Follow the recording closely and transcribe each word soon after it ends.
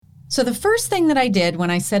So the first thing that I did when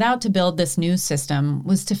I set out to build this new system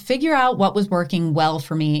was to figure out what was working well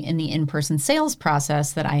for me in the in-person sales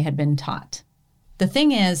process that I had been taught. The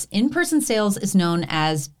thing is, in-person sales is known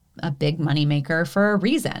as a big moneymaker for a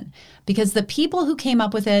reason, because the people who came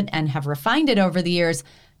up with it and have refined it over the years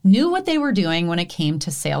knew what they were doing when it came to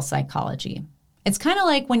sales psychology. It's kind of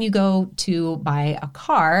like when you go to buy a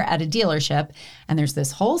car at a dealership and there's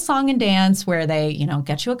this whole song and dance where they,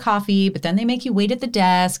 get you a coffee, but then they make you wait at the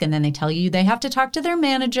desk and then they tell you they have to talk to their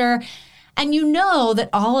manager. And you know that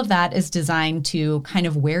all of that is designed to kind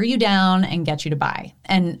of wear you down and get you to buy.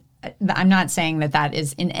 And I'm not saying that that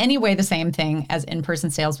is in any way the same thing as in-person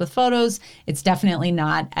sales with photos. It's definitely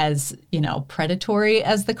not as, predatory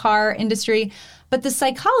as the car industry. But the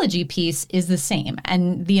psychology piece is the same.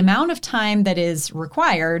 And the amount of time that is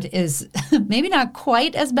required is maybe not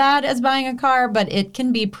quite as bad as buying a car, but it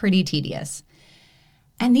can be pretty tedious.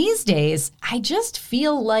 And these days, I just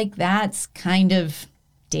feel like that's kind of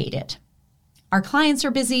dated. Our clients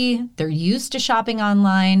are busy, they're used to shopping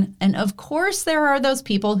online, and of course there are those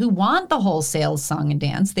people who want the whole sales song and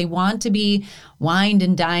dance. They want to be wined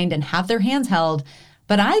and dined and have their hands held,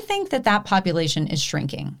 but I think that population is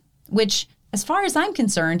shrinking, which, as far as I'm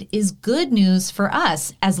concerned, is good news for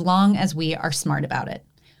us as long as we are smart about it.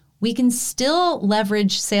 We can still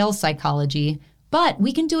leverage sales psychology, but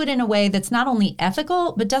we can do it in a way that's not only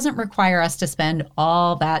ethical, but doesn't require us to spend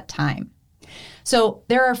all that time. So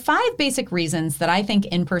there are 5 basic reasons that I think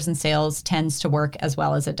in-person sales tends to work as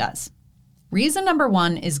well as it does. Reason number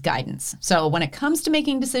 1 is guidance. So when it comes to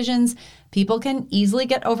making decisions, people can easily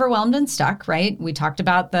get overwhelmed and stuck, right? We talked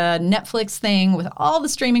about the Netflix thing with all the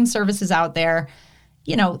streaming services out there.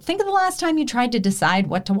 Think of the last time you tried to decide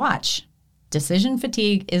what to watch. Decision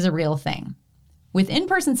fatigue is a real thing. With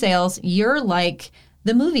in-person sales, you're like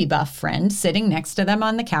the movie buff friend sitting next to them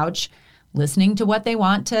on the couch, listening to what they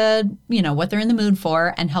want to, what they're in the mood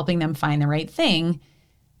for, and helping them find the right thing,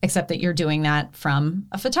 except that you're doing that from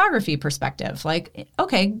a photography perspective. Like,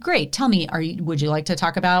 okay, great. Tell me, would you like to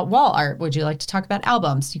talk about wall art? Would you like to talk about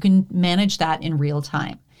albums? You can manage that in real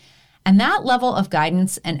time. And that level of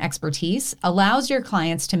guidance and expertise allows your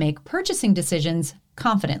clients to make purchasing decisions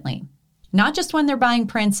confidently. Not just when they're buying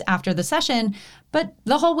prints after the session, but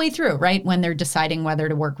the whole way through, right? When they're deciding whether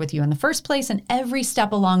to work with you in the first place and every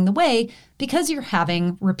step along the way, because you're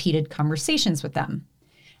having repeated conversations with them.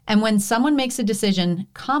 And when someone makes a decision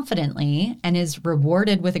confidently and is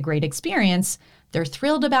rewarded with a great experience, they're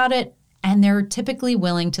thrilled about it and they're typically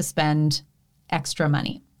willing to spend extra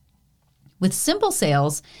money. With simple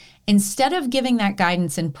sales, instead of giving that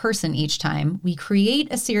guidance in person each time, we create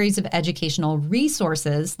a series of educational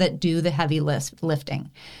resources that do the heavy lifting.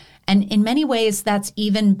 And in many ways, that's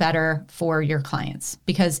even better for your clients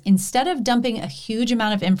because instead of dumping a huge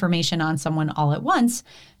amount of information on someone all at once,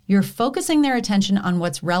 you're focusing their attention on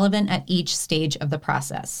what's relevant at each stage of the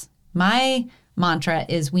process. My mantra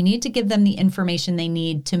is we need to give them the information they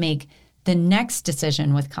need to make the next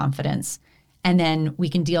decision with confidence. And then we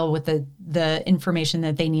can deal with the information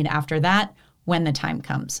that they need after that when the time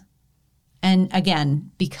comes. And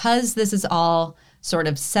again, because this is all sort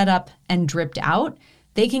of set up and dripped out,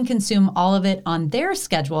 they can consume all of it on their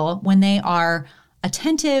schedule when they are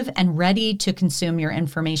attentive and ready to consume your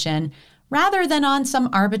information, rather than on some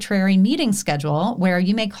arbitrary meeting schedule where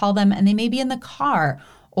you may call them and they may be in the car,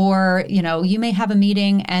 or you may have a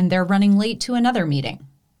meeting and they're running late to another meeting.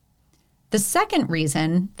 The second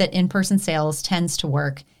reason that in-person sales tends to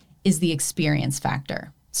work is the experience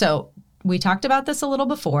factor. So we talked about this a little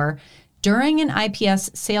before. During an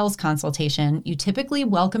IPS sales consultation, you typically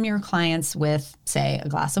welcome your clients with, say, a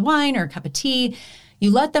glass of wine or a cup of tea.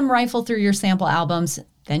 You let them rifle through your sample albums,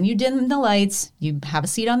 then you dim the lights, you have a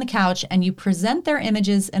seat on the couch, and you present their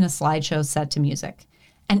images in a slideshow set to music.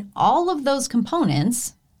 And all of those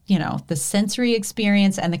components, the sensory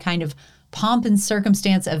experience and the kind of pomp and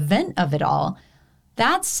circumstance event of it all,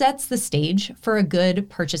 that sets the stage for a good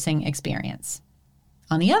purchasing experience.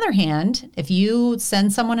 On the other hand, if you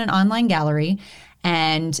send someone an online gallery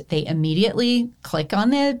and they immediately click on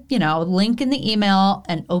the, link in the email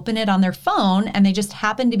and open it on their phone, and they just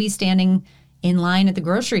happen to be standing in line at the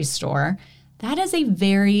grocery store, that is a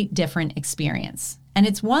very different experience. And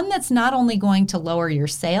it's one that's not only going to lower your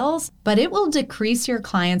sales, but it will decrease your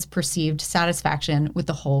client's perceived satisfaction with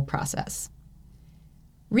the whole process.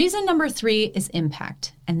 Reason number 3 is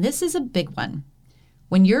impact, and this is a big one.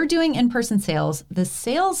 When you're doing in-person sales, the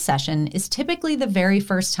sales session is typically the very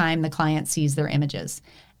first time the client sees their images,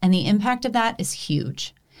 and the impact of that is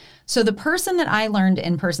huge. So the person that I learned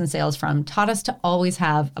in-person sales from taught us to always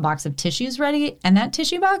have a box of tissues ready, and that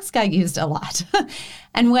tissue box got used a lot.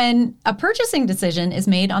 And when a purchasing decision is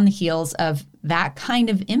made on the heels of that kind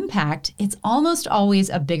of impact, it's almost always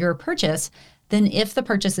a bigger purchase than if the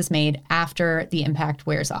purchase is made after the impact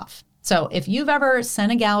wears off. So if you've ever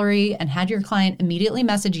sent a gallery and had your client immediately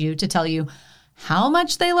message you to tell you how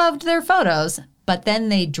much they loved their photos, but then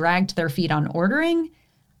they dragged their feet on ordering,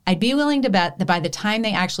 I'd be willing to bet that by the time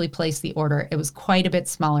they actually placed the order, it was quite a bit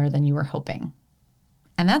smaller than you were hoping.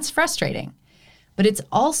 And that's frustrating, but it's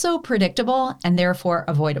also predictable and therefore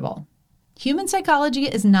avoidable. Human psychology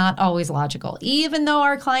is not always logical, even though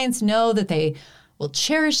our clients know that they will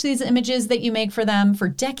cherish these images that you make for them for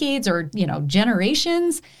decades or,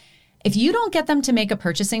 generations. If you don't get them to make a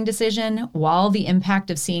purchasing decision while the impact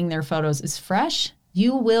of seeing their photos is fresh,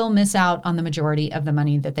 you will miss out on the majority of the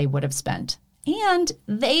money that they would have spent. And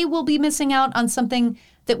they will be missing out on something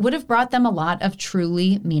that would have brought them a lot of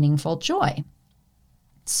truly meaningful joy.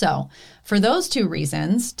 So, for those two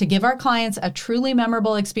reasons, to give our clients a truly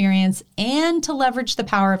memorable experience and to leverage the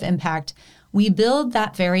power of impact, we build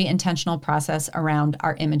that very intentional process around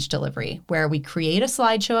our image delivery, where we create a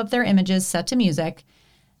slideshow of their images set to music.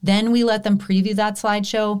 Then we let them preview that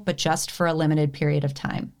slideshow, but just for a limited period of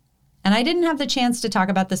time. And I didn't have the chance to talk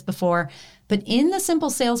about this before, but in the simple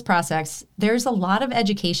sales process, there's a lot of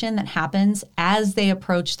education that happens as they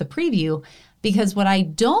approach the preview, because what I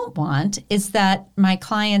don't want is that my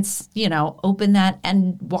clients, open that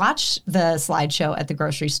and watch the slideshow at the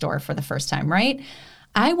grocery store for the first time, right?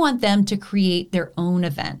 I want them to create their own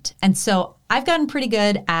event. And so I've gotten pretty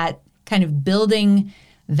good at kind of building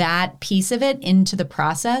that piece of it into the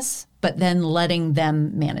process, but then letting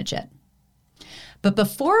them manage it. But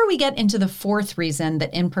before we get into the fourth reason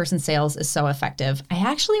that in-person sales is so effective, I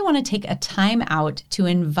actually want to take a time out to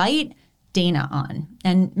invite Dana on.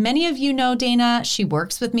 And many of you know Dana. She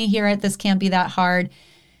works with me here at This Can't Be That Hard.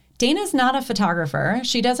 Dana's not a photographer.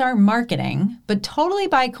 She does our marketing, but totally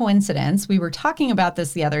by coincidence, we were talking about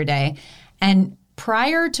this the other day. And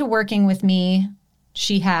prior to working with me,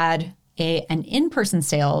 she had an in-person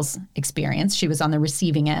sales experience. She was on the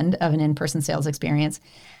receiving end of an in-person sales experience.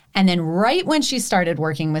 And then right when she started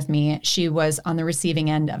working with me, she was on the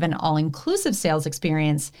receiving end of an all-inclusive sales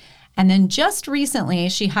experience. And then just recently,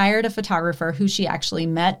 she hired a photographer who she actually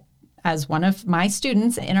met as one of my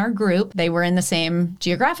students in our group. They were in the same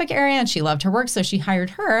geographic area and she loved her work. So she hired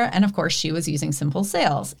her. And of course, she was using Simple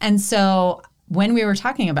Sales. And so when we were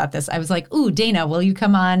talking about this, I was like, ooh, Dana, will you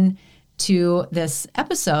come on to this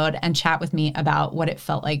episode and chat with me about what it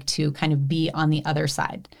felt like to kind of be on the other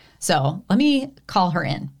side? So let me call her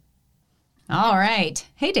in. All right.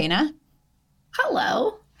 Hey, Dana.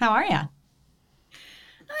 Hello. How are you?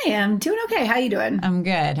 I am doing okay. How you doing? I'm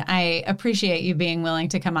good. I appreciate you being willing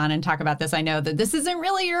to come on and talk about this. I know that this isn't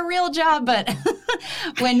really your real job, but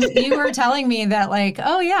when you were telling me that, like,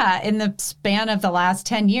 oh yeah, in the span of the last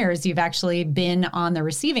 10 years, you've actually been on the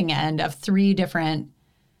receiving end of 3 different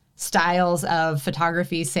styles of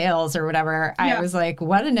photography sales or whatever. Yeah. I was like,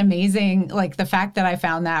 what an amazing, like the fact that I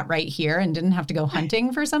found that right here and didn't have to go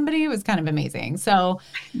hunting for somebody was kind of amazing. So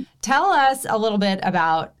tell us a little bit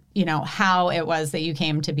about, how it was that you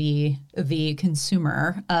came to be the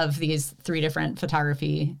consumer of these 3 different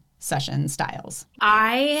photography session styles.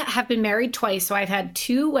 I have been married twice, so I've had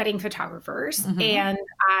 2 wedding photographers, and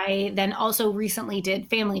I then also recently did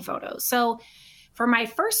family photos. So for my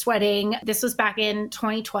first wedding, this was back in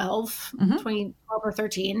 2012 or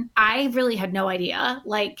 13, I really had no idea.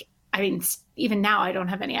 Like, I mean, even now I don't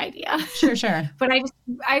have any idea. Sure. But I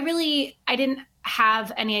didn't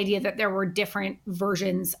have any idea that there were different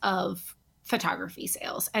versions of photography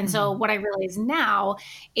sales. And so what I realize now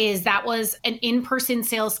is that was an in-person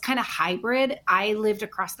sales kind of hybrid. I lived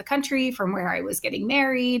across the country from where I was getting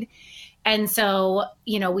married. And so,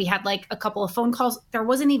 we had like a couple of phone calls. There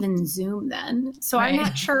wasn't even Zoom then. So right. I'm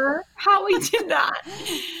not sure how we did that.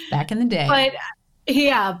 Back in the day.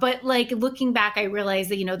 But like looking back, I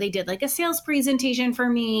realized that, they did like a sales presentation for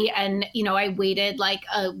me. And, I waited like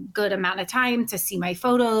a good amount of time to see my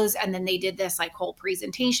photos. And then they did this like whole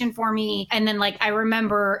presentation for me. And then like, I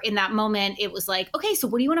remember in that moment, it was like, okay, so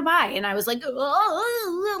what do you want to buy? And I was like,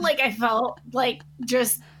 oh, like I felt like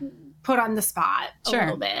just put on the spot a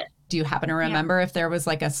little bit. Do you happen to remember if there was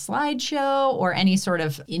like a slideshow or any sort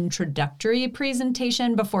of introductory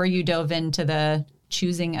presentation before you dove into the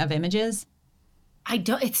choosing of images?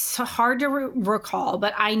 It's so hard to recall,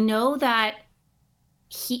 but I know that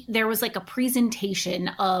there was like a presentation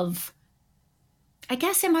of, I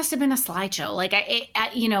guess it must have been a slideshow, like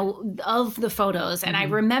of the photos. And I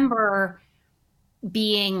remember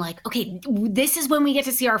being like, okay, this is when we get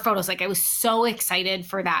to see our photos. Like I was so excited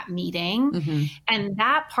for that meeting. Mm-hmm. And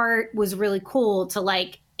that part was really cool to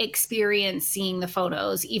like experience seeing the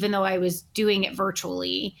photos, even though I was doing it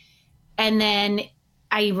virtually. And then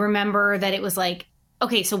I remember that it was like,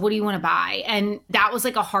 okay, so what do you want to buy? And that was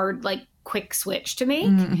like a hard, like quick switch to make.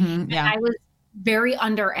 Mm-hmm. Yeah. I was very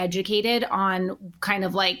undereducated on kind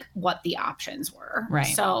of like what the options were.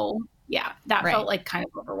 Right. So yeah, that felt like kind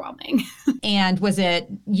of overwhelming. And was it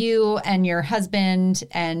you and your husband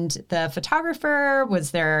and the photographer?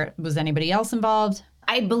 Was anybody else involved?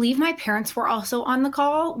 I believe my parents were also on the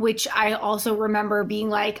call, which I also remember being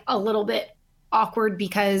like a little bit awkward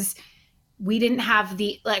because we didn't have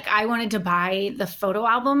I wanted to buy the photo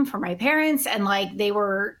album for my parents and like they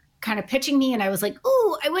were kind of pitching me and I was like,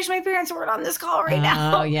 ooh, I wish my parents weren't on this call right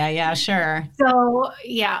now. Oh, yeah, sure. So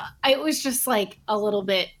yeah, it was just like a little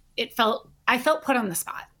bit, I felt put on the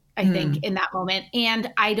spot, I think, in that moment.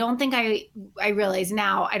 And I don't think I realize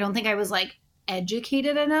now, I don't think I was like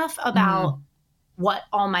educated enough about what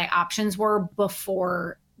all my options were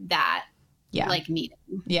before that like meeting.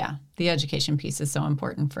 Yeah. The education piece is so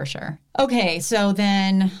important for sure. Okay. So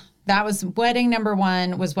then that was wedding number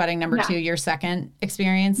one. Was wedding number two your second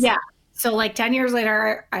experience? Yeah. So like 10 years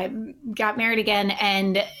later, I got married again.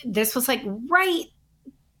 And this was like right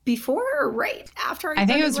before or right after? I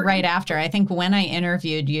think it was right after. I think when I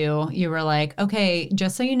interviewed you, you were like, okay,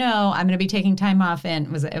 just so you know, I'm going to be taking time off in,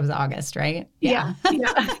 it was August, right? Yeah.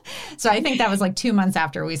 So I think that was like 2 months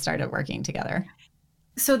after we started working together.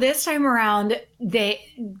 So this time around,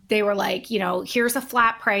 they were like, here's a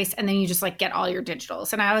flat price and then you just like get all your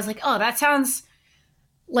digitals. And I was like, oh, that sounds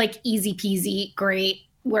like easy peasy. Great.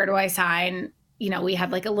 Where do I sign? We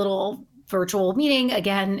had like a little virtual meeting.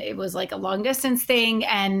 Again, it was like a long distance thing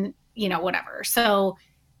and, whatever. So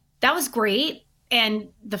that was great. And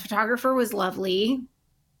the photographer was lovely.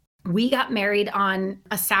 We got married on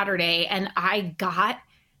a Saturday and I got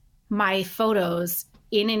my photos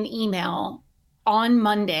in an email on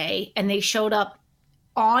Monday and they showed up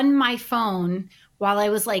on my phone while I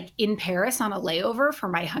was like in Paris on a layover for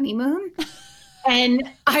my honeymoon. And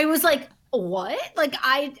I was like, what? Like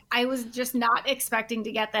I was just not expecting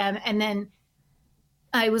to get them. And then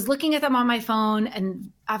I was looking at them on my phone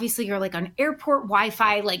and obviously you're like on airport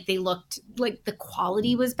Wi-Fi, like they looked like the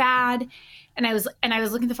quality was bad. And I was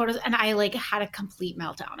looking at the photos and I like had a complete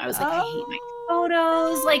meltdown. I was like, I hate my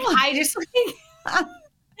photos. Like I just like,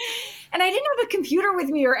 and I didn't have a computer with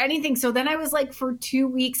me or anything. So then I was like for 2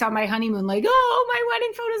 weeks on my honeymoon, like, oh, my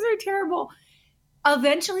wedding photos are terrible.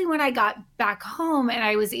 Eventually, when I got back home and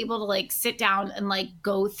I was able to like sit down and like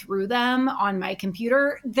go through them on my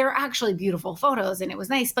computer, they're actually beautiful photos and it was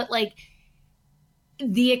nice. But like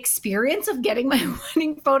the experience of getting my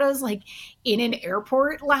wedding photos like in an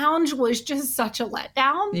airport lounge was just such a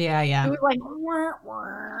letdown. Yeah. It was like, wah,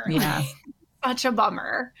 wah. Yeah. Such a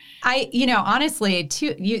bummer. Honestly, so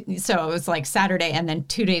it was like Saturday and then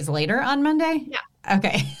 2 days later on Monday? Yeah.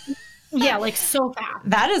 Okay. Yeah, like so fast.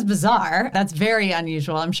 That is bizarre. That's very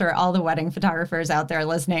unusual. I'm sure all the wedding photographers out there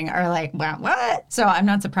listening are like, what? So I'm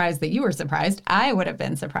not surprised that you were surprised. I would have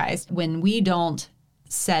been surprised. When we don't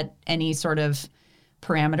set any sort of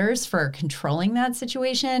parameters for controlling that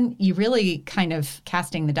situation, you really kind of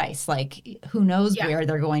casting the dice. Like, who knows where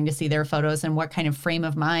they're going to see their photos and what kind of frame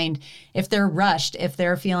of mind, if they're rushed, if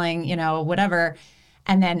they're feeling, whatever.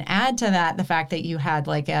 And then add to that the fact that you had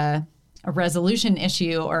like a resolution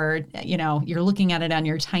issue or, you're looking at it on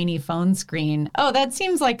your tiny phone screen. Oh, that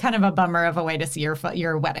seems like kind of a bummer of a way to see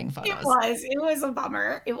your wedding photos. It was a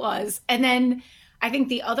bummer. It was. And then I think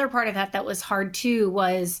the other part of that was hard too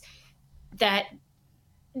was that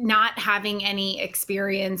not having any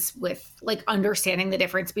experience with like understanding the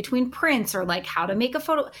difference between prints or like how to make a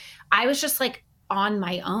photo. I was just like on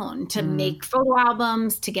my own to make photo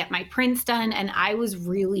albums, to get my prints done. And I was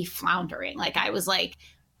really floundering. Like I was like,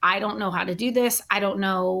 I don't know how to do this. I don't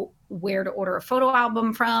know where to order a photo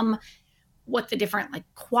album from, what the different like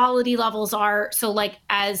quality levels are. So like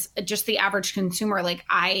as just the average consumer, like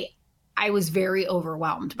I was very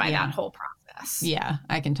overwhelmed by that whole process. Yeah,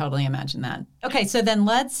 I can totally imagine that. Okay, so then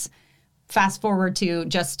let's fast forward to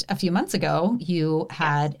just a few months ago. You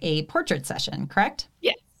had a portrait session, correct?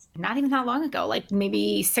 Yes. Not even that long ago, like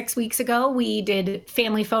maybe 6 weeks ago, we did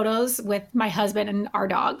family photos with my husband and our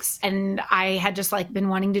dogs. And I had just like been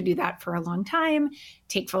wanting to do that for a long time,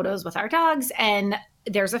 take photos with our dogs. And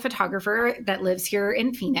there's a photographer that lives here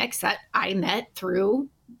in Phoenix that I met through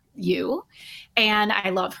you. And I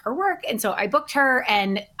love her work. And so I booked her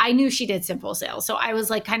and I knew she did simple sales. So I was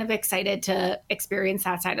like kind of excited to experience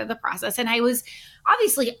that side of the process. And I was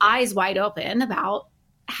obviously eyes wide open about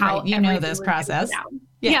how right. You know this process.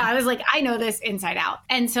 Yeah, I was like, I know this inside out.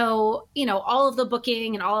 And so, all of the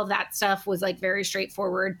booking and all of that stuff was like very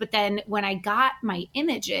straightforward. But then when I got my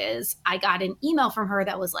images, I got an email from her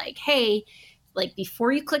that was like, hey, like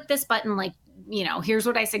before you click this button, like, here's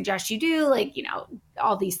what I suggest you do, like,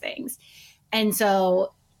 all these things. And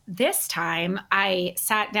so this time I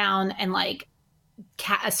sat down and like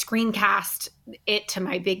screencast it to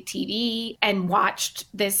my big TV and watched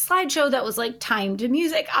this slideshow that was like timed to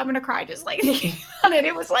music. I'm going to cry just like thinking about it.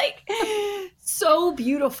 It was like so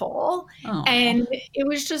beautiful. Aww. And it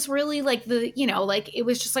was just really like it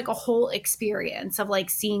was just like a whole experience of like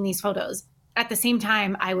seeing these photos. At the same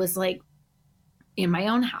time, I was like in my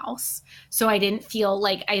own house. So I didn't feel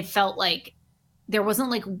like, I felt like there wasn't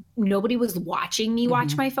like nobody was watching me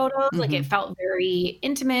watch my photos. Like it felt very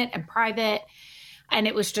intimate and private. And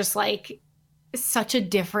it was just like such a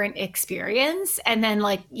different experience. And then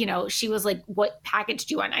like, she was like, what package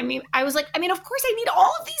do you want? I was like, of course I need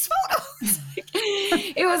all of these photos.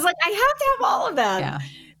 It was like, I have to have all of them. Yeah.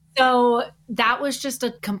 So that was just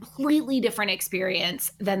a completely different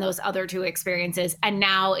experience than those other two experiences. And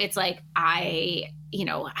now it's like, I,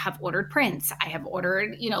 have ordered prints. I have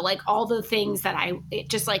ordered, like all the things that it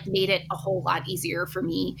just like made it a whole lot easier for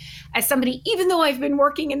me as somebody, even though I've been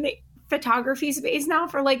working in the photography space now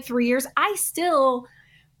for like 3 years,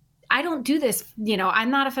 I don't do this,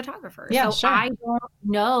 I'm not a photographer. Yeah, so sure. I don't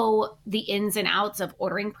know the ins and outs of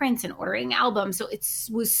ordering prints and ordering albums. So it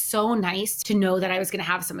was so nice to know that I was going to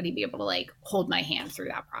have somebody be able to like hold my hand through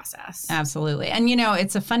that process. Absolutely. And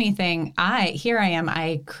it's a funny thing.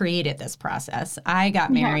 I created this process. I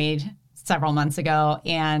got married several months ago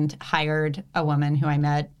and hired a woman who I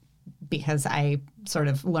met because I sort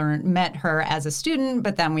of met her as a student,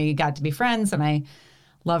 but then we got to be friends and I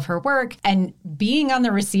love her work. And being on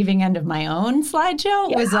the receiving end of my own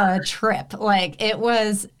slideshow was a trip. Like it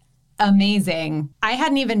was amazing. I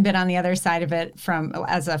hadn't even been on the other side of it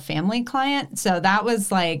as a family client. So that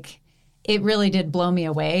was like, it really did blow me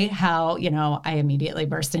away how, I immediately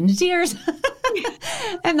burst into tears.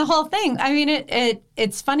 And the whole thing. I mean,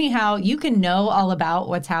 it's funny how you can know all about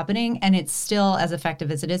what's happening and it's still as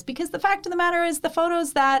effective as it is, because the fact of the matter is the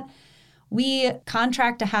photos that we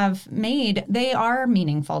contract to have made, they are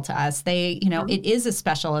meaningful to us. It is a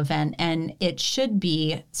special event and it should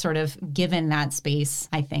be sort of given that space,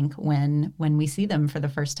 I think, when we see them for the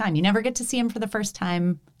first time. You never get to see them for the first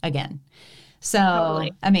time again. So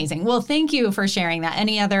totally. Amazing. Well, thank you for sharing that.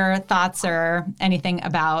 Any other thoughts or anything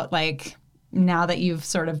about like now that you've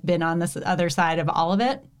sort of been on this other side of all of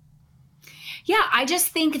it? Yeah, I just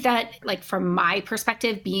think that like from my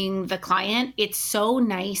perspective, being the client, it's so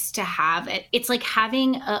nice to have it. It's like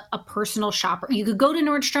having a personal shopper. You could go to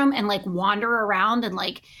Nordstrom and like wander around and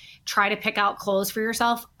like try to pick out clothes for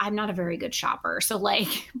yourself. I'm not a very good shopper. So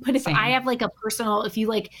like, but if I have like if you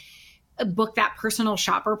like book that personal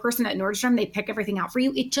shopper person at Nordstrom, they pick everything out for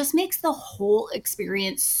you. It just makes the whole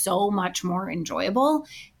experience so much more enjoyable.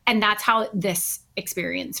 And that's how this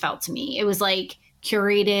experience felt to me. It was like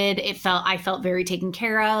curated. I felt very taken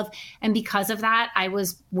care of. And because of that, I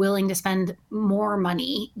was willing to spend more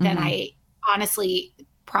money than I honestly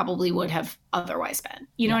probably would have otherwise spent.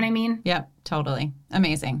 You know what I mean? Yep, totally.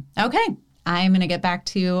 Amazing. Okay. I'm going to get back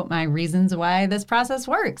to my reasons why this process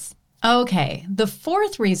works. Okay. The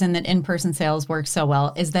fourth reason that in-person sales work so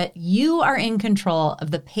well is that you are in control of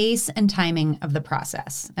the pace and timing of the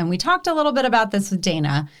process. And we talked a little bit about this with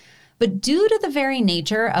Dana. But due to the very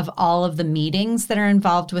nature of all of the meetings that are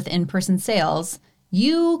involved with in-person sales,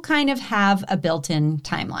 you kind of have a built-in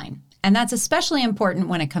timeline. And that's especially important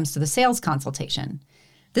when it comes to the sales consultation.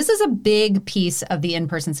 This is a big piece of the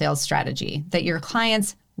in-person sales strategy, that your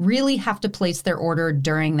clients really have to place their order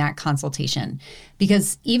during that consultation.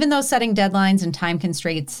 Because even though setting deadlines and time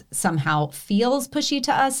constraints somehow feels pushy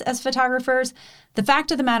to us as photographers, the fact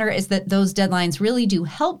of the matter is that those deadlines really do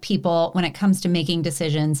help people when it comes to making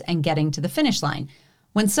decisions and getting to the finish line.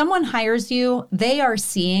 When someone hires you, they are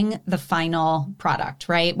seeing the final product,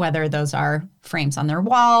 right? Whether those are frames on their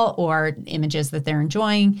wall or images that they're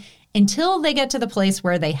enjoying. Until they get to the place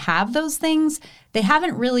where they have those things, they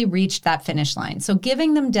haven't really reached that finish line. So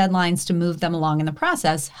giving them deadlines to move them along in the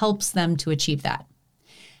process helps them to achieve that.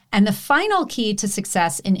 And the final key to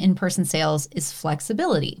success in in-person sales is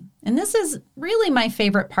flexibility. And this is really my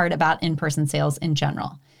favorite part about in-person sales in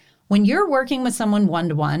general. When you're working with someone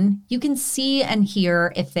one-to-one, you can see and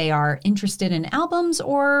hear if they are interested in albums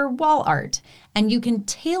or wall art, and you can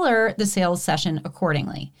tailor the sales session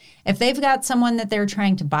accordingly. If they've got someone that they're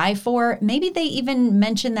trying to buy for, maybe they even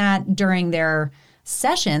mention that during their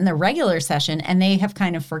session, the regular session, and they have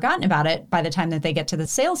kind of forgotten about it by the time that they get to the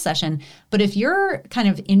sales session. But if you're kind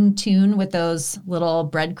of in tune with those little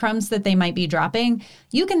breadcrumbs that they might be dropping,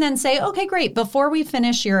 you can then say, okay, great. Before we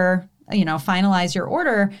finish finalize your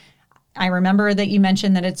order, I remember that you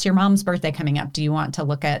mentioned that it's your mom's birthday coming up. Do you want to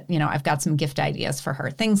look at, I've got some gift ideas for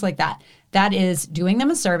her, things like that. That is doing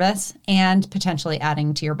them a service and potentially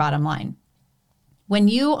adding to your bottom line. When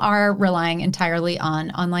you are relying entirely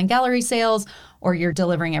on online gallery sales or you're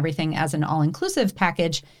delivering everything as an all-inclusive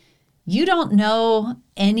package, you don't know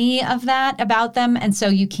any of that about them. And so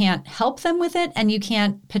you can't help them with it and you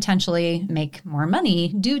can't potentially make more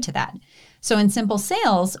money due to that. So in Simple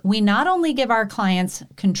Sales, we not only give our clients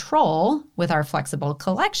control with our flexible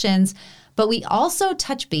collections, but we also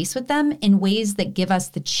touch base with them in ways that give us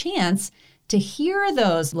the chance to hear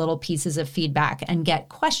those little pieces of feedback and get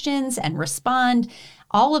questions and respond,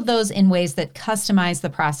 all of those in ways that customize the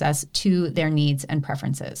process to their needs and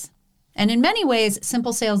preferences. And in many ways,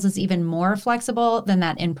 Simple Sales is even more flexible than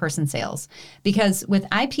that in-person sales, because with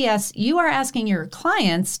IPS, you are asking your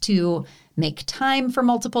clients to make time for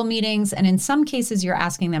multiple meetings, and in some cases, you're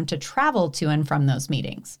asking them to travel to and from those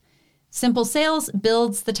meetings. Simple Sales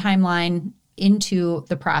builds the timeline into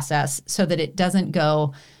the process so that it doesn't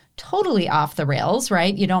go totally off the rails,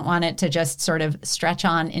 right? You don't want it to just sort of stretch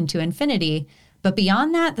on into infinity. But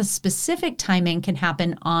beyond that, the specific timing can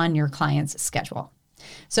happen on your client's schedule.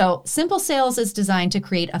 So Simple Sales is designed to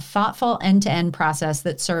create a thoughtful end-to-end process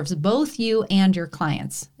that serves both you and your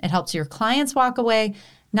clients. It helps your clients walk away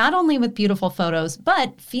not only with beautiful photos,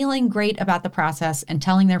 but feeling great about the process and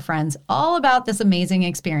telling their friends all about this amazing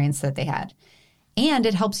experience that they had. And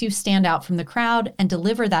it helps you stand out from the crowd and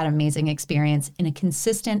deliver that amazing experience in a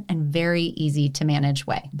consistent and very easy to manage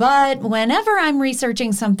way. But whenever I'm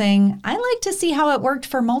researching something, I like to see how it worked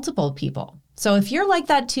for multiple people. So if you're like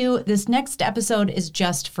that too, this next episode is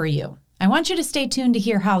just for you. I want you to stay tuned to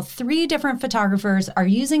hear how 3 different photographers are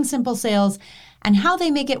using Simple Sales and how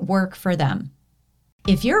they make it work for them.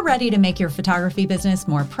 If you're ready to make your photography business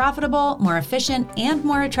more profitable, more efficient, and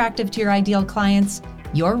more attractive to your ideal clients,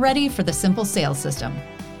 you're ready for the Simple Sales System.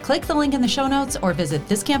 Click the link in the show notes or visit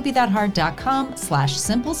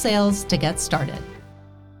thiscan'tbethathard.com/simplesales to get started.